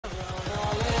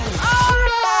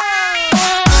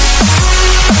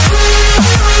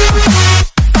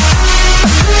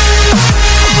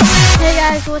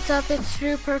up? It's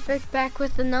Drew Perfect back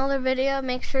with another video.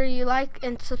 Make sure you like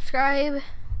and subscribe,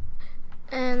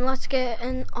 and let's get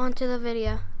onto the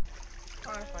video.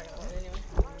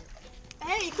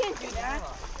 Hey, you can't do that.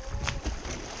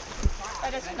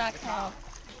 That does not count.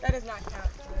 That does not count.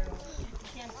 You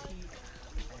can't cheat.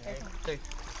 Hey.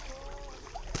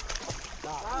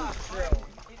 Stop.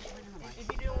 If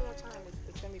you do it one more time,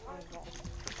 it's gonna be fine as well.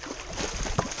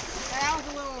 That was a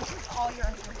little all your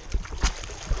effort.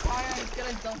 He's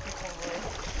gonna dunk it forward.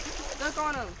 Dunk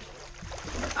on him.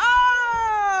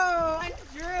 Oh! I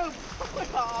drew.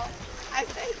 I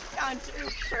think I drew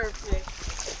perfect.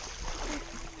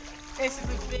 This is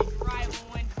a big rival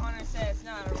when Connor says it's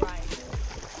not a right.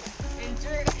 And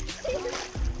Drew.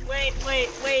 Wait.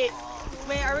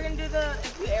 Are we gonna do the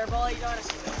air ball? You don't want to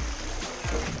swim.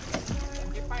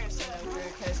 You're probably gonna say that, Drew,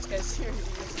 because you're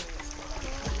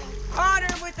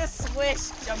Connor with the swish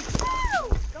jump.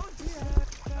 Woo! Don't do that.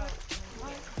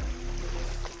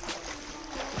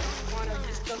 Connor,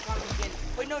 just dunk on him again.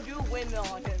 Wait, no, do a windmill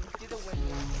on him. Do the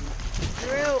windmill.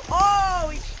 Drew. Oh,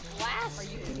 he's flash. Are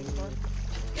you hitting score?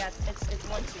 Yeah, it's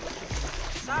 1-2.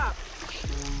 Stop.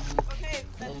 Okay,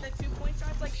 the 2-point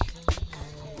shot's like.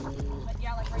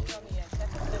 Yeah, like right there on the edge.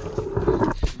 That's a 2.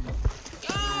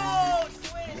 Oh,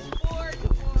 swish. 4-1.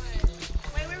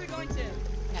 Wait, where are we going to? 10.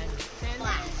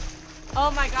 Flash. Oh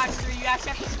my gosh, Drew, you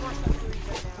actually have to score some threes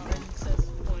right now. It says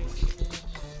points.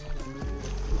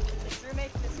 If Drew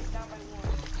makes this, he's down by 1.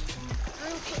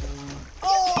 Drew,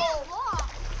 oh!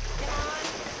 Get on.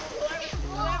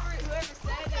 Whoever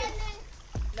said it.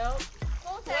 Nope.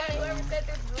 Whoever said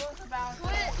there's rules about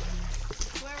it.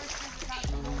 Whoever said about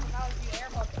the rules about the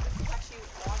airball, this is actually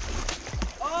watching.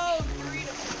 Oh,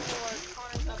 3-4.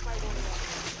 Connor's up by 1.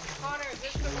 Connor, is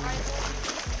this the rival?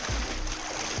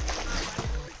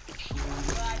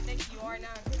 Well, I think you are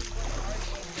now. Because you're going hard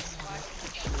game just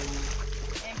watching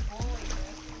and bullying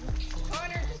him.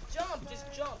 Connor, just jump.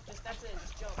 Just that's it.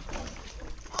 Just jump.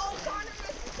 Oh, Connor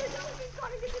missed the jump.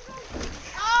 Connor get the jump.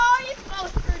 Oh, you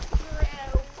supposed to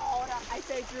Drew. Hold up. I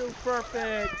say Drew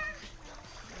perfect.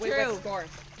 Wait, Drew. what's the score?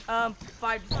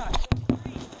 5-5.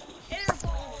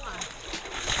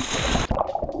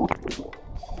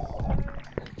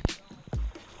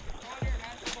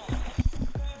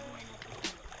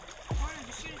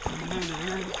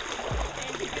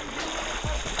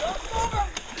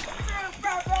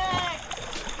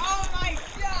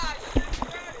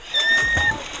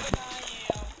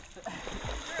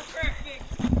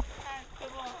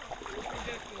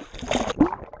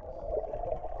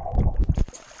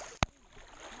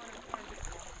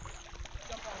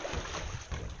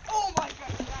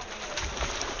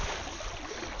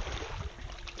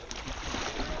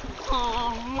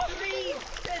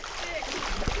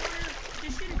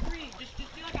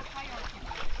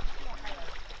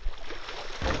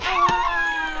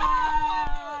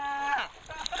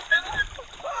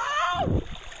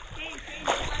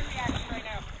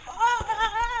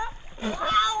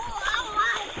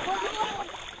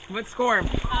 What score? 7-3.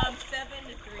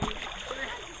 Drew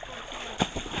has to score 2.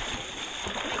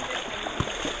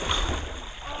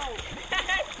 Oh,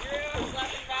 Drew's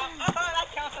left him out. Oh, that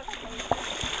counts as a goal.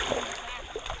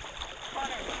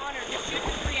 Connor, just shoot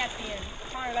the 3 at the end.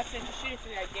 Connor, that's it. Just shoot a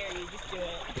 3. I dare you. Just do it.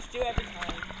 Just do it every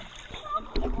time.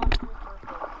 And watch Drew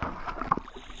perfect.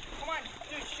 Come on,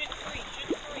 dude. Shoot the 3. Shoot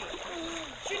the 3.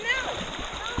 Shoot now.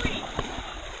 Hurry.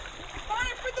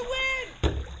 Connor for the win.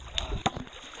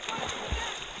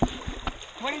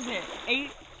 What is it?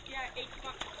 8? Yeah,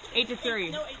 8-3.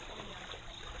 No, 8-3.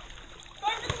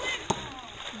 Fire for the win!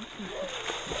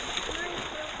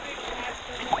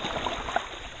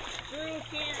 Drew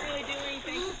can't really do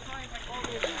anything. He's trying like all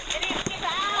over that.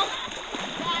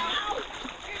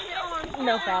 Foul!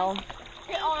 No foul.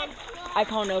 Hit on. I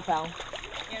call no foul.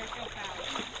 Yeah, there's no foul.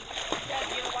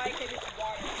 Yeah, you know why? Because it's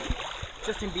water.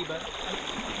 Justin Bieber.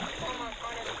 Come on,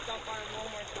 Connor, just dump on him one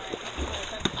more time.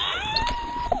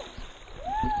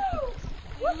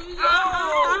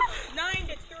 Oh! 9-3.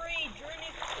 Drew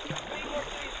needs 3 more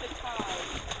threes to tie.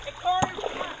 And Carter's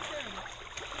not turn.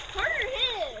 Carter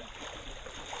hit.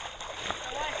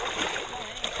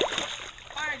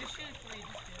 Carter, just shoot a 3.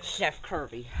 Just do it. Chef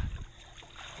Kirby.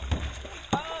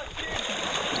 Oh, dude.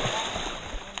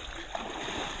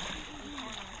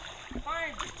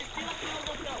 Carter, just do like no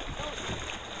look up.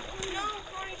 No,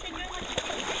 Carter, you should do it like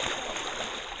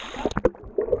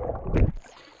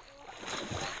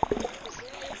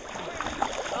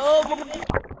Oh,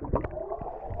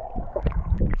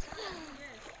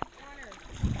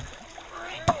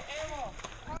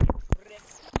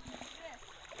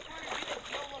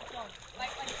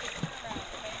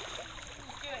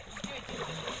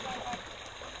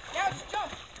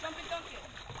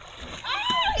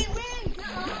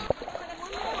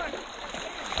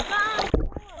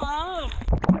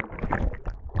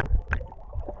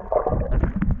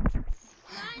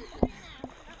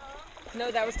 No,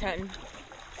 that was 10.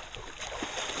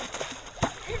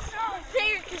 It's not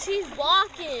fair because he's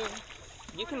walking.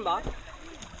 You can block.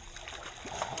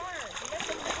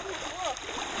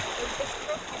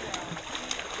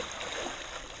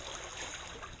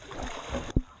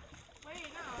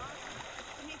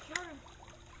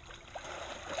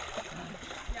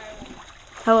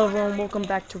 Hello everyone, welcome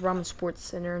back to Ramen Sports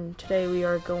Center, and today we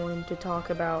are going to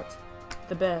talk about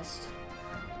the best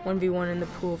 1v1 in the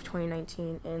pool of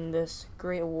 2019 and this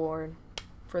great award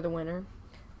for the winner.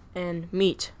 And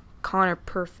meet Connor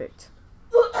Perfect.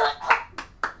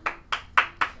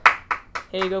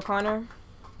 Here you go, Connor.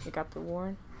 You got the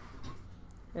award.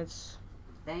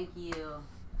 Thank you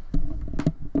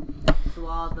to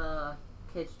all the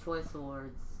Kids' Choice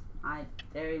Awards. I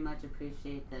very much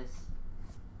appreciate this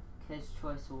Kids'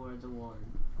 Choice Awards award.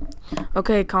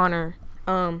 Okay, Connor.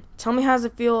 Tell me, how does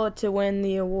it feel to win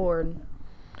the award?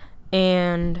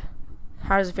 And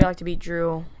how does it feel like to beat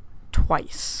Drew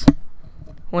twice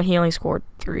when he only scored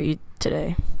 3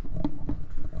 today?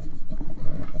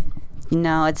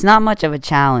 No, it's not much of a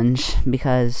challenge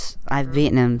because I've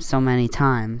beaten him so many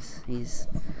times. He's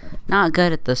not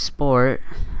good at the sport.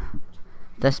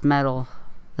 This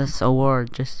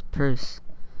award just proves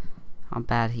how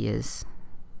bad he is.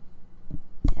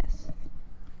 Yes.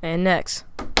 And next.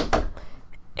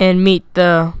 And meet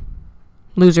the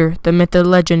loser, the myth, the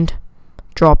legend,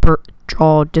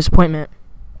 draw disappointment.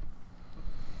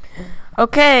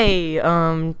 Okay,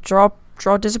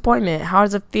 draw disappointment. How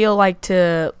does it feel like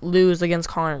to lose against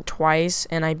Connor twice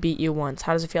and I beat you once?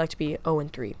 How does it feel like to be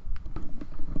 0-3?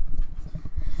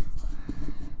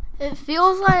 It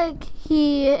feels like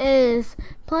he is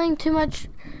playing too much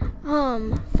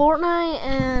Fortnite,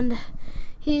 and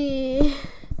he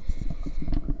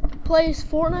plays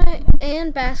Fortnite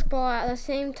and basketball at the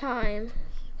same time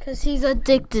because he's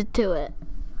addicted to it.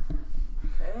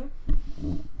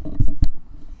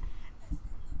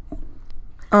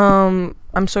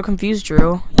 I'm so confused,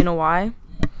 Drew. You know why?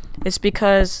 It's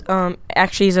because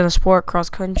actually he's in a sport cross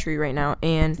country right now,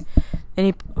 and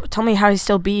he tell me how he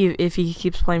still be if he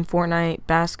keeps playing Fortnite,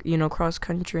 cross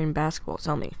country and basketball.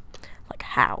 Tell me, like,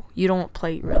 how? You don't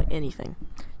play really anything.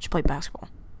 You should play basketball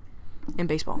and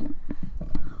baseball.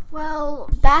 Well,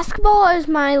 basketball is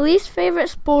my least favorite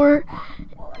sport,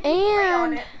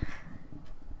 and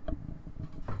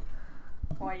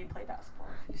why you play basketball?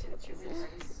 You say that you're really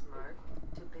Smart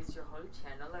to base your whole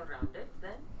channel around it,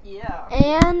 then? Yeah.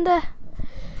 and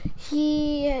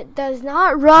he does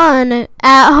not run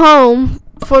at home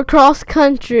for cross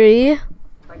country,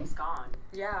 But he's gone.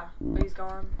 Yeah, but he's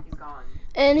gone. He's gone.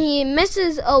 and he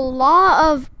misses a lot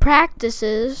of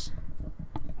practices.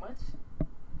 What?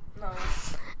 No.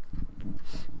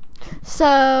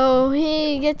 So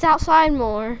he gets outside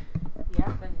more.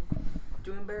 Yeah, been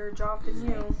doing a better job than you.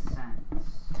 Makes sense.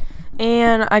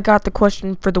 And I got the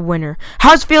question for the winner.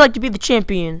 How does it feel like to be the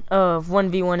champion of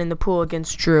 1v1 in the pool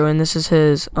against Drew? And this is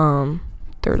his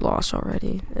third loss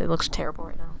already. It looks terrible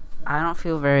right now. I don't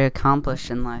feel very accomplished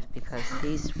in life because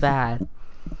he's bad.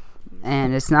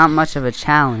 And it's not much of a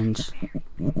challenge.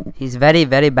 He's very,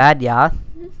 very bad, yeah.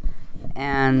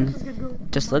 And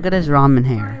just look at his ramen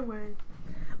hair.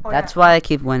 That's why I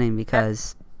keep winning,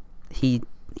 because he's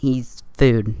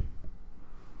food.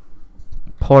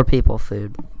 Poor people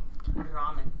food.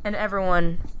 And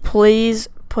everyone, please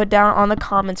put down on the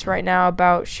comments right now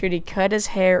about should he cut his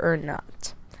hair or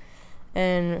not.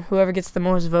 And whoever gets the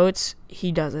most votes,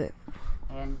 he does it.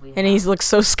 And he looks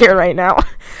so scared right now.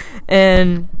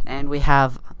 And we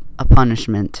have a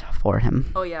punishment for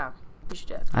him. oh yeah, we should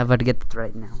do it. I gotta get that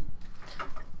right now.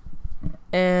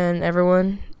 And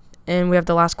everyone, and we have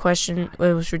the last question.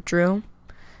 It was with Drew.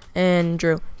 And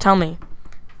Drew, tell me,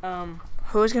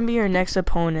 who is gonna be your next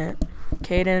opponent?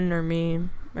 Caden or me,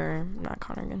 or not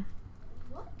Connor again?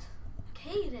 What?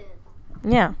 Caden?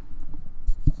 Yeah.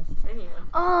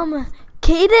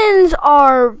 Caden's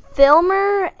our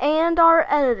filmer and our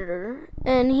editor,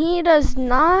 and he does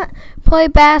not play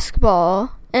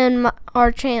basketball in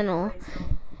our channel.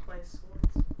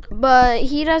 But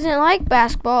he doesn't like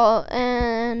basketball,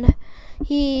 and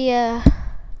he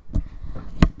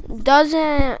does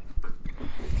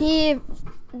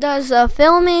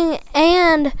filming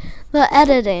and the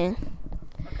editing.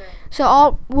 Okay.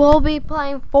 So we'll be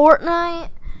playing Fortnite,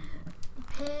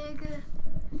 Pig.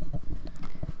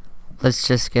 Let's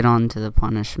just get on to the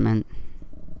punishment.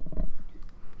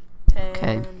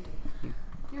 Okay.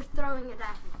 You're throwing it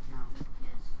at me. No.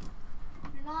 Yes.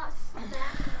 You're not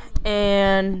stacking.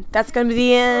 And that's gonna be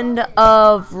the end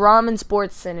of Ramen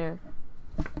Sports Center.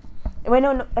 Wait,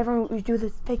 no, everyone, we do the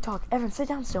fake talk. Everyone, sit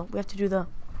down still. We have to do the.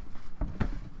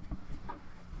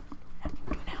 Do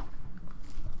it now.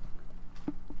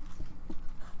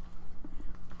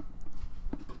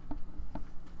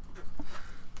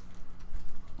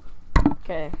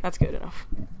 Okay, that's good enough.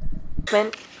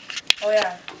 Then, Oh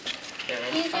yeah.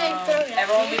 He's gonna throw it.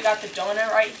 Everyone, we got the donut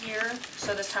right here.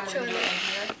 So this time we're gonna do it in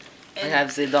here. I And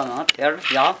have the donut here,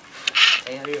 y'all.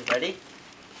 Okay, are you ready?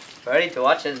 Ready to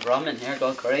watch this ramen here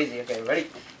go crazy? Okay, ready?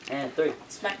 And 3,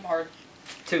 smack him hard.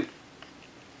 2.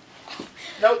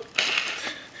 Nope.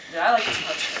 Yeah, I like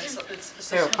this much.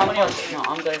 It's Here, come on. No,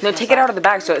 I'm gonna. no, take it out of the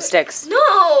bag so it sticks.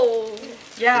 No.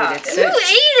 Yeah. It's Who ate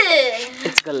it?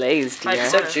 It's glazed, Like, yeah.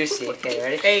 so juicy. Okay,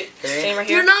 ready? Hey, 3. same right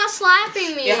here. You're not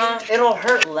slapping me. Yeah. It'll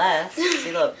hurt less.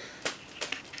 See, look.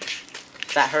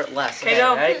 That hurt less. Okay,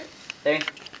 go. Ready? 3,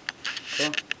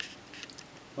 2,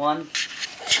 1.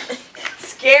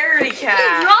 Scaredy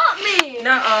cat. Drop me.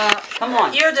 Nuh-uh. Come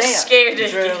on. You're the stay up.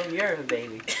 scaredy Drew, you're a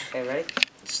baby. Okay, ready?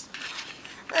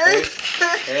 3,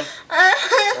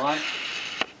 2, 1.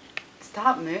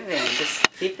 Stop moving.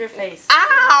 Just keep your face.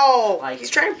 Ow! Like, He's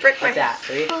trying to break my like that.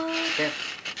 3, 2.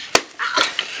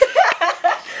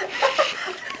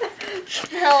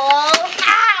 Hello.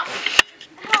 Ow!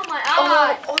 Ow, my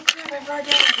eye. Oh crap, I brought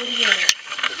down a video.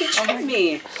 He tricked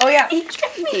me. Oh yeah. He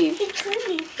tricked me.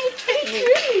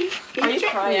 Are you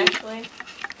crying actually?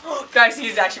 Guys,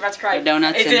 he's actually about to cry. The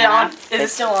donuts Is in it on? half. Is it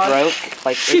It's still on? broke.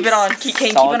 Like, Keep it it's on. Kane,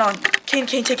 keep solid. it on. Kane,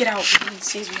 take it out.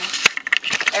 See his reaction.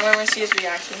 Everyone will see his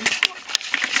reaction.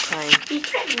 Crying. He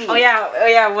tricked me. Oh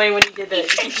yeah, wait, when he did that.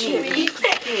 He tricked me.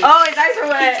 Oh, his eyes are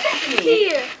wet.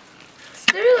 Here.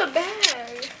 Through the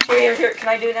bag. Here, can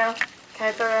I do it now? Can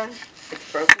I throw it on?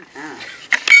 It's broken half.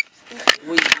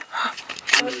 We.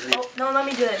 Oh, no, let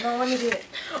me do it.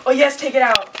 Oh yes, take it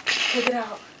out. Take it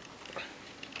out.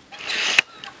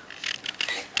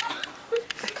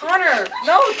 Connor,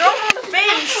 no, throw it on the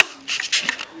face.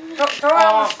 Throw it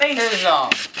on the face.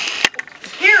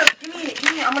 Here, give me it.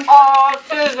 I'm gonna.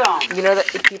 Autism. You know that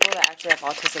the people that actually have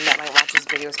autism that might watch these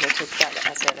videos may take that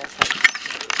SNS.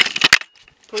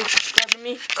 Please subscribe to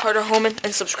me, Carter Holman,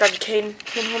 and subscribe to Caden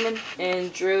Holman.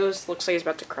 And Drew's looks like he's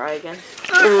about to cry again.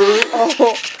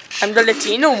 Oh, I'm the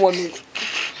Latino woman.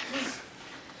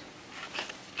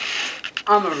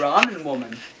 I'm a ramen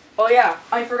woman. Oh yeah,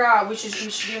 I forgot. We should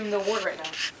give him the award right now.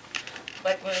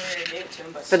 Like when we gave it to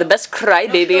him, but For the best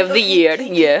crybaby of the year,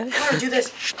 yeah. Connor, do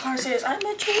this. Connor says, "I'm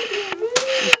the champion."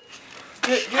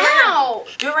 Do it right Ow!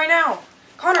 now. Do it right now.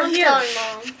 Connor, I'm here. telling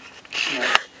Mom.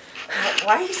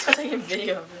 Why are you still taking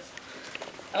video of this?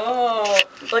 Oh,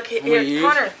 look here, Weird.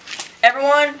 Connor.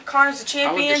 Everyone, Connor's the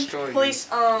champion. destroy you. Please,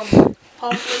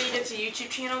 hopefully he gets a YouTube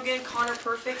channel again. Connor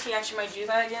Perfect. He actually might do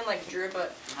that again, like Drew.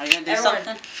 But Are you gonna do everyone,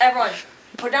 something? everyone,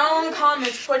 put down in the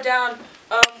comments. Put down,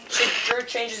 should Drew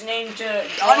change his name to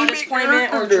Drew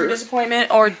Disappointment or Drew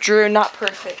Disappointment or Drew Not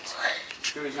Perfect?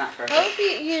 Drew's not perfect. Hope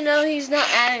you know he's not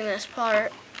adding this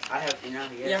part. I hope you know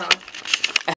he is. Yeah.